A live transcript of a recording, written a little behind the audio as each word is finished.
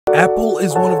Apple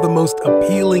is one of the most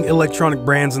appealing electronic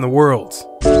brands in the world.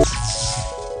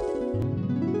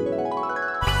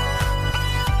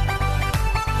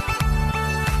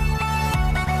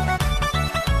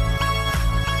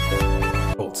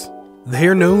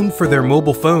 They're known for their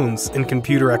mobile phones and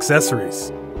computer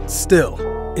accessories. Still,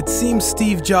 it seems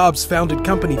Steve Jobs' founded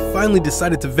company finally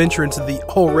decided to venture into the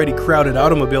already crowded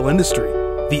automobile industry.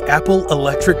 The Apple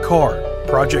electric car,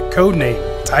 project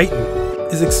codename Titan,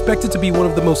 is expected to be one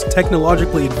of the most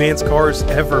technologically advanced cars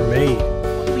ever made.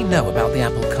 What do we know about the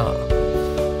Apple car?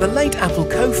 The late Apple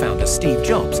co-founder Steve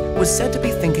Jobs was said to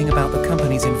be thinking about the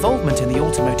company's involvement in the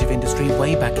automotive industry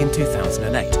way back in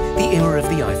 2008, the era of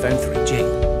the iPhone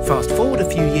 3G. Fast forward a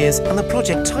few years and the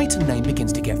Project Titan name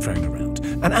begins to get thrown around,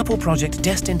 an Apple project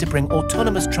destined to bring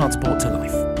autonomous transport to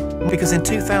life. Because in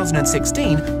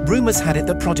 2016, rumours had it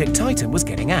that Project Titan was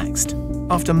getting axed.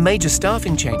 After major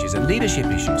staffing changes and leadership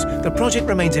issues, the project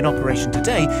remains in operation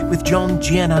today with John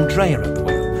Giannandrea at the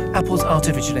wheel, Apple's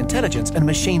artificial intelligence and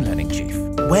machine learning chief.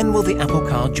 When will the Apple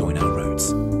car join our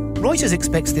roads? Reuters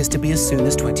expects this to be as soon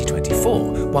as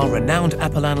 2024, while renowned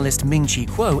Apple analyst Ming-Chi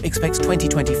Kuo expects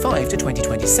 2025 to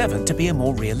 2027 to be a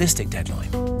more realistic deadline.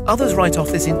 Others write off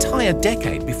this entire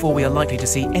decade before we are likely to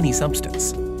see any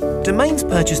substance. Domains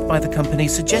purchased by the company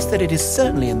suggest that it is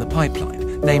certainly in the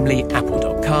pipeline, namely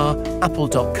apple.car,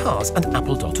 apple.cars and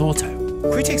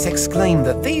apple.auto. Critics exclaim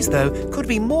that these, though, could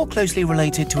be more closely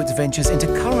related to its ventures into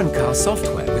current car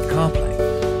software with CarPlay.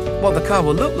 What the car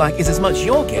will look like is as much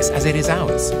your guess as it is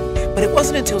ours. But it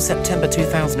wasn't until September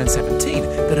 2017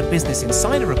 that a Business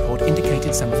Insider report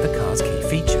indicated some of the car's key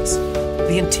features.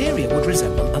 The interior would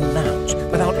resemble a lounge,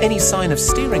 without any sign of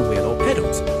steering wheel or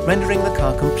pedals, rendering the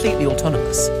car completely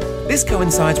autonomous. This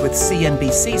coincides with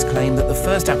CNBC's claim that the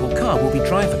first Apple car will be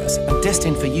driverless and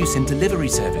destined for use in delivery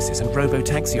services and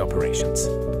robo-taxi operations.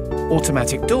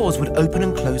 Automatic doors would open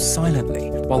and close silently,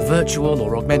 while virtual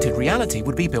or augmented reality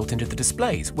would be built into the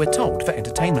displays, we're told, for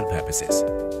entertainment purposes.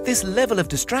 This level of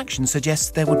distraction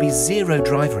suggests there would be zero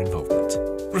driver involvement.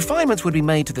 Refinements would be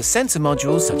made to the sensor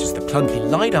modules, such as the clunky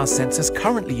LiDAR sensors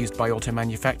currently used by auto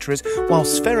manufacturers, while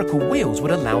spherical wheels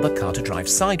would allow the car to drive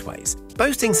sideways.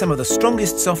 Boasting some of the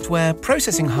strongest software,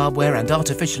 processing hardware and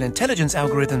artificial intelligence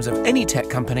algorithms of any tech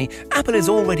company, Apple is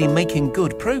already making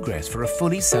good progress for a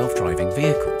fully self-driving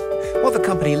vehicle. What the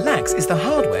company lacks is the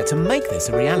hardware to make this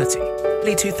a reality.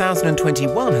 Early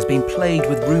 2021 has been plagued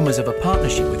with rumours of a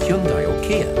partnership with Hyundai or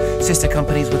Kia, sister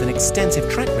companies with an extensive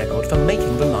track record for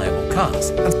making reliable cars.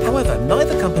 However,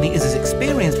 neither company is as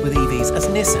experienced with EVs as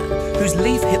Nissan, whose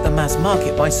Leaf hit the mass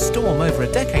market by storm over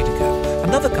a decade ago,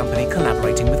 another company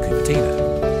collaborating with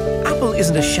Cupertino. Apple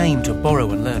isn't ashamed to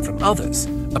borrow and learn from others.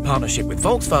 A partnership with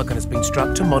Volkswagen has been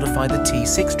struck to modify the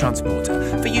T6 Transporter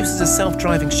for use as a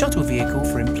self-driving shuttle vehicle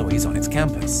for employees on its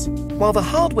campus. While the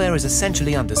hardware is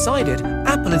essentially undecided,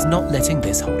 Apple is not letting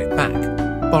this hold it back.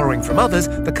 Borrowing from others,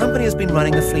 the company has been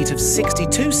running a fleet of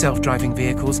 62 self-driving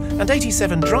vehicles and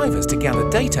 87 drivers to gather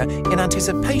data in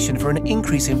anticipation for an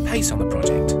increase in pace on the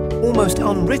project. Almost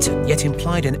unwritten, yet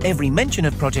implied in every mention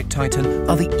of Project Titan,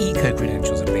 are the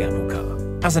eco-credentials of the Apple car.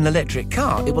 As an electric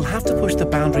car, it will have to push the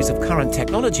boundaries of current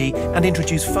technology and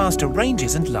introduce faster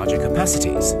ranges and larger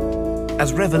capacities.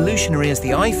 As revolutionary as the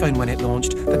iPhone when it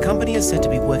launched, the company is said to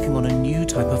be working on a new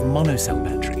type of monocell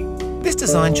battery. This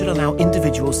design should allow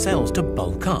individual cells to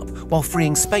bulk up while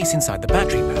freeing space inside the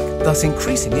battery pack, thus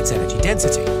increasing its energy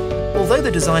density. Although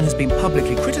the design has been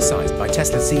publicly criticized by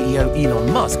Tesla CEO Elon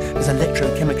Musk as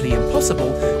electrochemically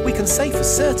impossible, we can say for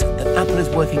certain that Apple is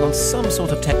working on some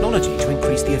sort of technology to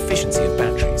increase the efficiency of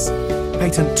batteries.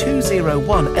 Patent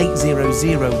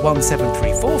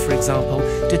 20180011734, for example,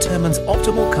 determines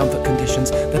optimal comfort conditions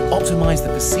that optimize the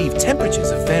perceived temperatures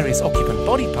of various occupant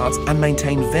body parts and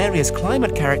maintain various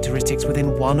climate characteristics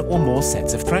within one or more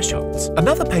sets of thresholds.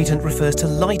 Another patent refers to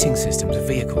lighting systems of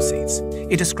vehicle seats.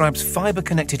 It describes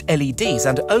fiber-connected LEDs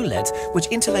and OLEDs which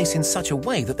interlace in such a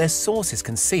way that their source is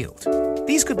concealed.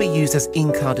 These could be used as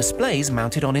in-car displays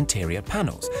mounted on interior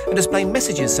panels and display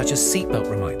messages such as seatbelt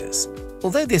reminders.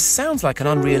 Although this sounds like an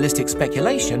unrealistic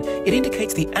speculation, it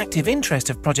indicates the active interest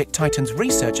of Project Titan's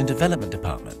research and development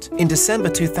department. In December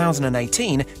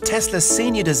 2018, Tesla's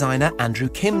senior designer Andrew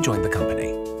Kim joined the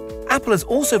company. Apple has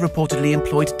also reportedly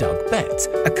employed Doug Betts,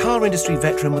 a car industry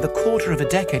veteran with a quarter of a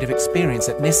decade of experience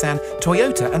at Nissan,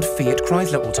 Toyota and Fiat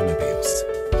Chrysler automobiles.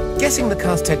 Guessing the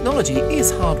car's technology is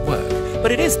hard work,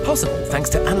 but it is possible thanks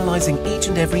to analysing each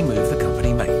and every move the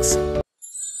company makes.